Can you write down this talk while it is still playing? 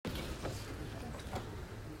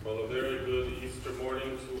Well, a very good Easter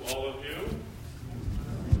morning to all of you.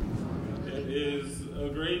 It is a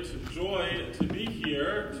great joy to be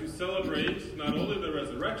here to celebrate not only the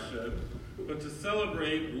resurrection, but to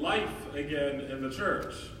celebrate life again in the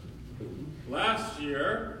church. Last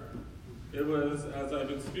year, it was, as I've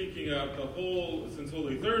been speaking out since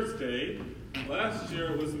Holy Thursday, last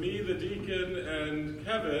year it was me, the deacon, and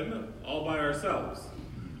Kevin all by ourselves.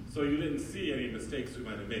 So you didn't see any mistakes we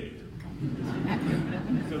might have made.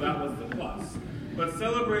 So that was the plus. But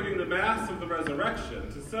celebrating the Mass of the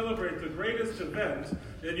Resurrection, to celebrate the greatest event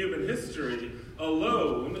in human history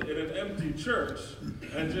alone in an empty church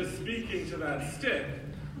and just speaking to that stick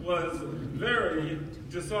was very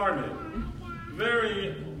disarming,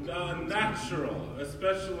 very unnatural,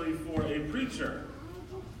 especially for a preacher.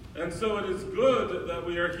 And so it is good that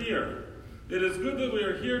we are here. It is good that we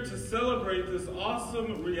are here to celebrate this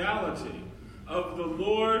awesome reality of the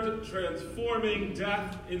Lord transforming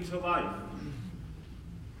death into life.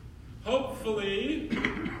 Hopefully,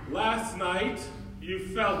 last night you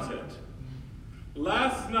felt it.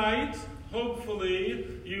 Last night,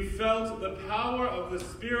 hopefully, you felt the power of the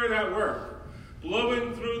Spirit at work,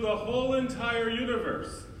 blowing through the whole entire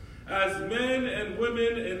universe, as men and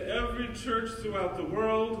women in every church throughout the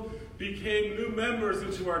world became new members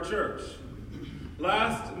into our church.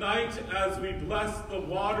 Last night, as we blessed the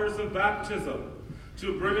waters of baptism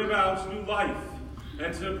to bring about new life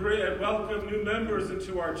and to bring and welcome new members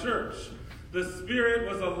into our church, the Spirit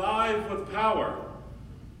was alive with power.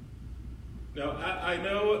 Now, I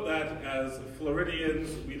know that as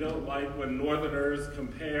Floridians, we don't like when Northerners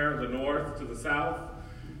compare the North to the South,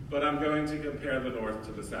 but I'm going to compare the North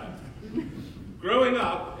to the South. Growing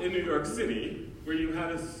up in New York City, where you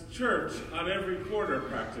had a church on every corner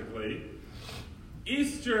practically,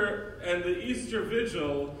 Easter and the Easter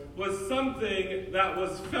Vigil was something that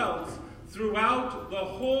was felt throughout the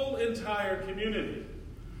whole entire community.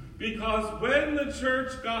 Because when the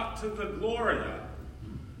church got to the Gloria,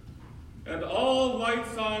 and all the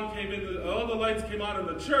lights came on in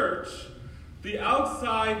the church, the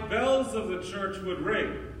outside bells of the church would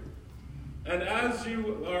ring. And as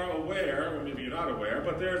you are aware, or maybe you're not aware,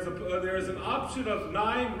 but there's an option of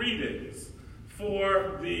 9 readings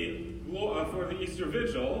for the Easter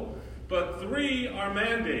Vigil, but 3 are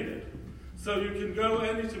mandated. So you can go,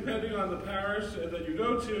 and depending on the parish that you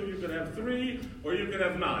go to, you can have 3 or you can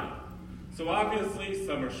have 9. So obviously,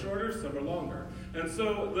 some are shorter, some are longer. And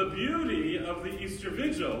so the beauty of the Easter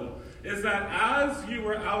Vigil is that as you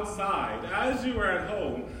were outside, as you were at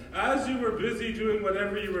home, as you were busy doing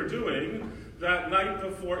whatever you were doing that night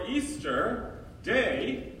before Easter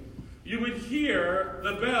day, you would hear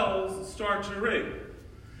the bells start to ring.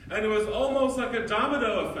 And it was almost like a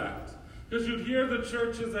domino effect, because you'd hear the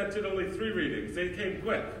churches that did only 3 readings. They came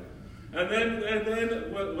quick. And then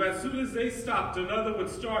as soon as they stopped, another would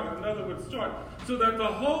start, so that the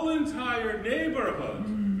whole entire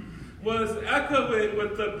neighborhood was echoing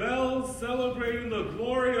with the bells celebrating the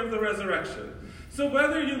glory of the resurrection. So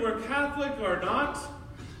whether you were Catholic or not,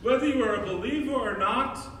 whether you were a believer or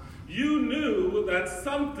not, you knew that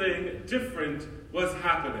something different was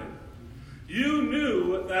happening. You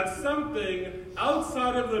knew that something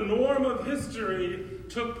outside of the norm of history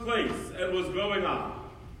took place and was going on.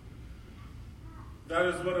 That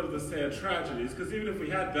is one of the sad tragedies, because even if we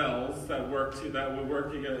had bells that were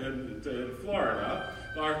working in Florida,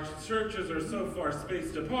 our churches are so far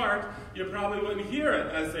spaced apart, you probably wouldn't hear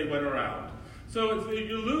it as they went around. So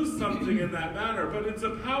you lose something in that manner, but it's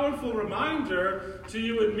a powerful reminder to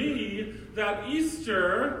you and me that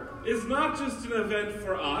Easter is not just an event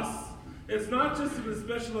for us. It's not just a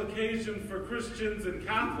special occasion for Christians and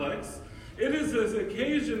Catholics. It is an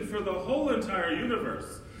occasion for the whole entire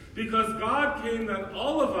universe, because God came that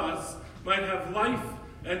all of us might have life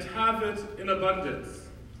and have it in abundance.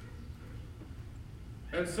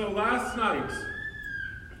 And so last night,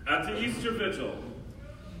 at the Easter Vigil,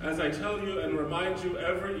 as I tell you and remind you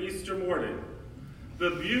every Easter morning,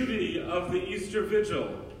 the beauty of the Easter Vigil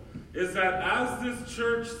is that as this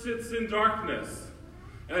church sits in darkness,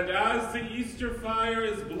 and as the Easter fire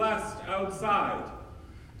is blessed outside,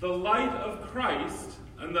 the light of Christ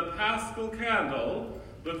and the Paschal candle,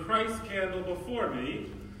 the Christ candle before me,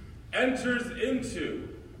 enters into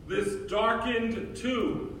this darkened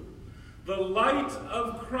tomb. The light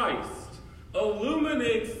of Christ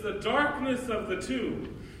illuminates the darkness of the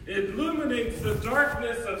tomb. It illuminates the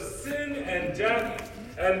darkness of sin and death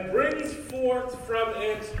and brings forth from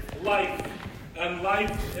it life, and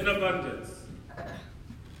life in abundance.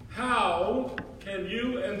 How can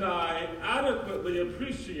you and I adequately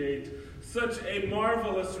appreciate such a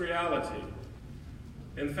marvelous reality?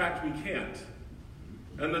 In fact, we can't.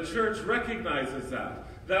 And the church recognizes that.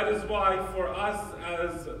 That is why for us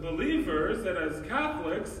as believers and as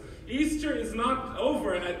Catholics, Easter is not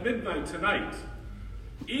over at midnight tonight.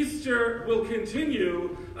 Easter will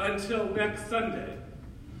continue until next Sunday.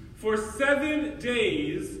 For 7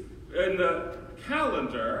 days in the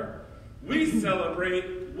calendar, we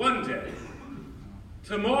celebrate one day.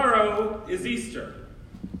 Tomorrow is Easter.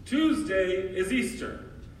 Tuesday is Easter.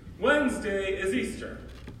 Wednesday is Easter.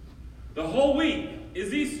 The whole week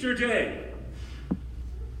is Easter Day.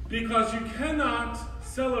 Because you cannot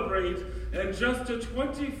celebrate in just a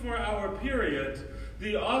 24-hour period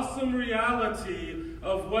the awesome reality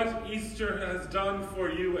of what Easter has done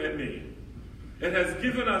for you and me. It has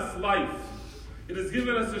given us life. It has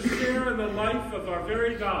given us a share in the life of our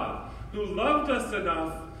very God, who loved us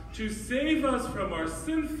enough to save us from our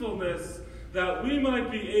sinfulness that we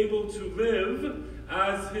might be able to live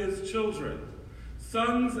as his children,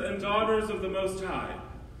 sons and daughters of the Most High.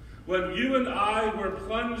 When you and I were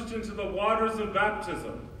plunged into the waters of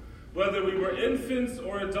baptism, whether we were infants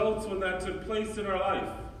or adults when that took place in our life.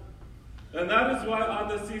 And that is why on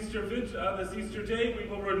this Easter day we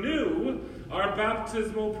will renew our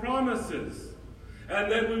baptismal promises. And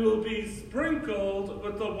then we will be sprinkled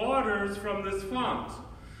with the waters from this font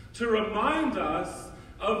to remind us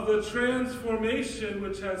of the transformation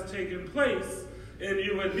which has taken place in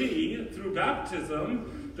you and me through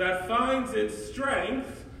baptism that finds its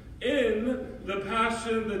strength in the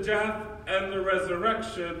passion, the death, and the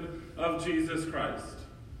resurrection of Jesus Christ.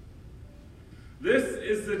 This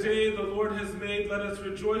is the day the Lord has made. Let us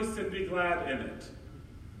rejoice and be glad in it.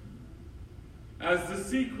 As the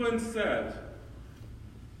sequence said,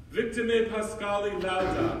 Victime Paschali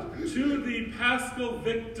Laudat, to the Paschal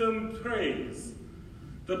victim praise.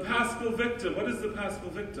 The Paschal victim, what is the Paschal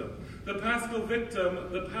victim? The Paschal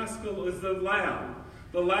victim, the Paschal is the lamb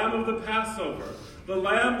of the Passover, the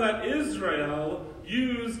lamb that Israel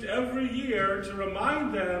used every year to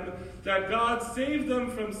remind them that God saved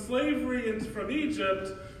them from slavery and from Egypt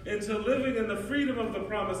into living in the freedom of the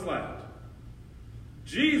promised land.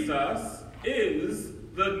 Jesus is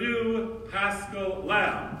the new Paschal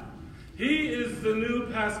lamb. He is the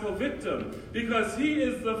new Paschal victim because he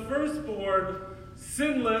is the firstborn,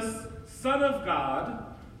 sinless Son of God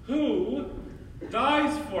who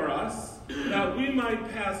dies for us that we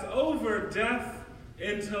might pass over death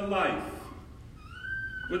into life.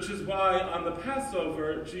 Which is why on the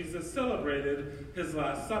Passover, Jesus celebrated his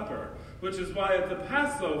Last Supper. Which is why at the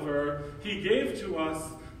Passover, he gave to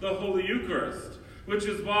us the Holy Eucharist. Which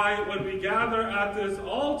is why when we gather at this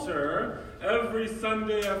altar, every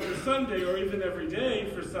Sunday after Sunday, or even every day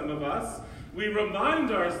for some of us, we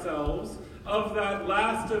remind ourselves of that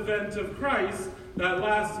last event of Christ, that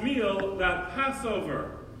last meal, that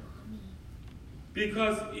Passover.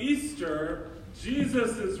 Because Easter,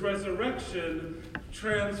 Jesus' resurrection,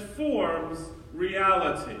 transforms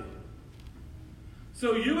reality.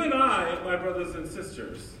 So you and I, my brothers and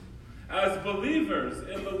sisters, as believers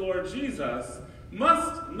in the Lord Jesus,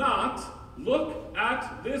 must not look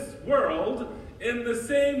at this world in the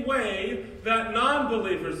same way that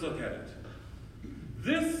non-believers look at it.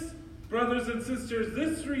 This, brothers and sisters,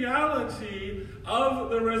 this reality of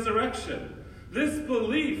the resurrection, this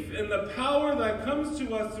belief in the power that comes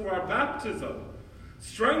to us through our baptism,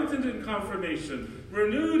 strengthened in confirmation,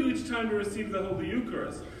 renewed each time we receive the Holy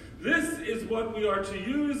Eucharist, this is what we are to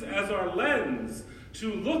use as our lens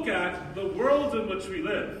to look at the world in which we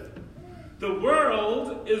live. The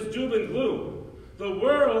world is doom and gloom. The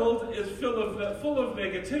world is full of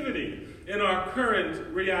negativity in our current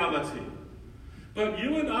reality. But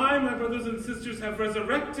you and I, my brothers and sisters, have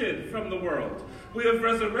resurrected from the world. We have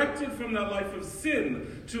resurrected from that life of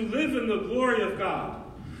sin to live in the glory of God.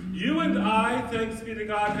 You and I, thanks be to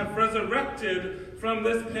God, have resurrected from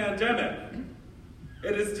this pandemic.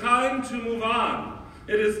 It is time to move on.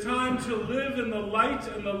 It is time to live in the light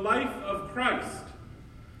and the life of Christ.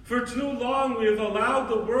 For too long we have allowed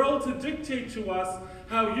the world to dictate to us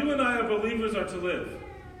how you and I, as believers, are to live.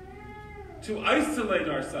 To isolate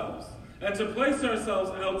ourselves and to place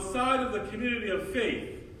ourselves outside of the community of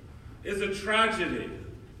faith is a tragedy.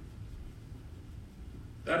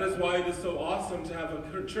 That is why it is so awesome to have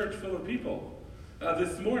a church full of people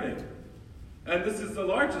this morning. And this is the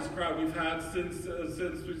largest crowd we've had since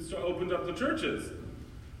we opened up the churches.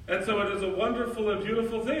 And so it is a wonderful and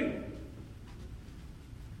beautiful thing.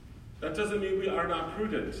 That doesn't mean we are not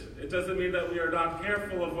prudent. It doesn't mean that we are not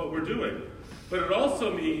careful of what we're doing. But it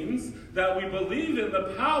also means that we believe in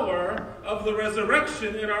the power of the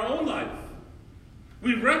resurrection in our own life.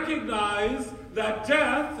 We recognize that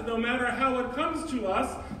death, no matter how it comes to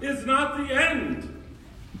us, is not the end.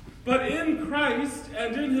 But in Christ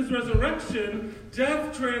and in his resurrection,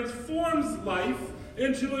 death transforms life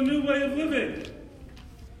into a new way of living.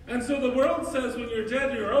 And so the world says when you're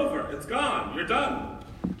dead, you're over. It's gone. You're done.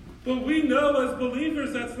 But we know as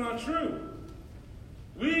believers that's not true.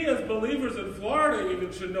 We as believers in Florida even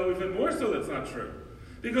should know even more so that's not true.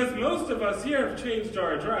 Because most of us here have changed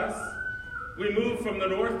our address. We moved from the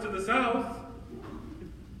north to the south.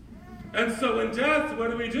 And so in death,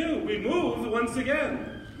 what do? We move once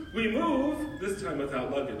again. We move, this time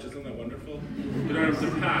without luggage. Isn't that wonderful? You don't have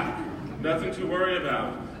to pack. Nothing to worry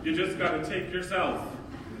about. You just got to take yourself.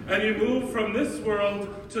 And you move from this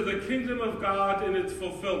world to the kingdom of God in its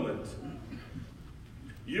fulfillment.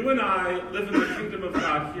 You and I live in the kingdom of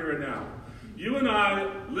God here and now. You and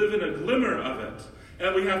I live in a glimmer of it.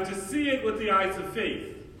 And we have to see it with the eyes of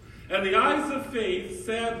faith. And the eyes of faith,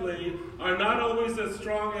 sadly, are not always as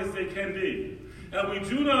strong as they can be. And we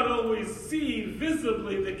do not always see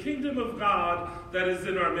visibly the kingdom of God that is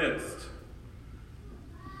in our midst.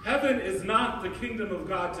 Heaven is not the kingdom of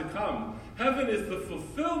God to come. Heaven is the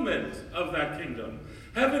fulfillment of that kingdom.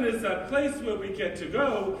 Heaven is that place where we get to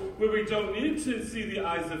go, where we don't need to see the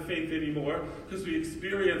eyes of faith anymore, because we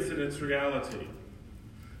experience it in its reality.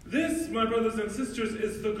 This, my brothers and sisters,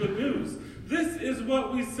 is the good news. This is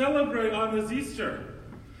what we celebrate on this Easter.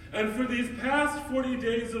 And for these past 40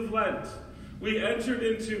 days of Lent, we entered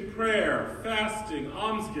into prayer, fasting,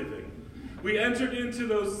 almsgiving. We entered into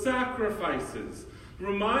those sacrifices,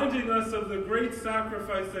 reminding us of the great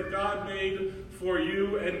sacrifice that God made for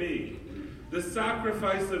you and me. The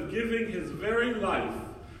sacrifice of giving his very life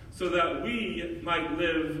so that we might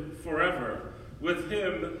live forever with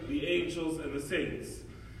him, the angels, and the saints.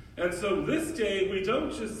 And so this day, we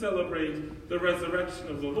don't just celebrate the resurrection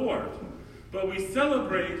of the Lord, but we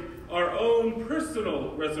celebrate our own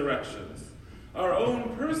personal resurrections. Our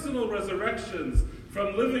own personal resurrections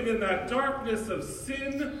from living in that darkness of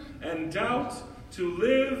sin and doubt to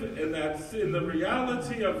live in the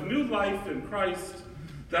reality of new life in Christ,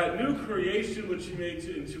 that new creation which he made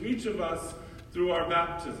into each of us through our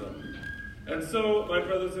baptism. And so, my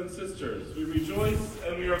brothers and sisters, we rejoice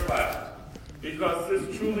and we are glad, because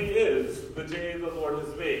this truly is the day the Lord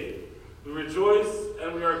has made. We rejoice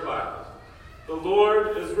and we are glad. The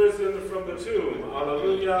Lord is risen from the tomb.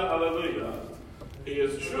 Alleluia, alleluia. He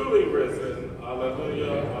is truly risen.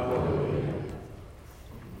 Alleluia, alleluia.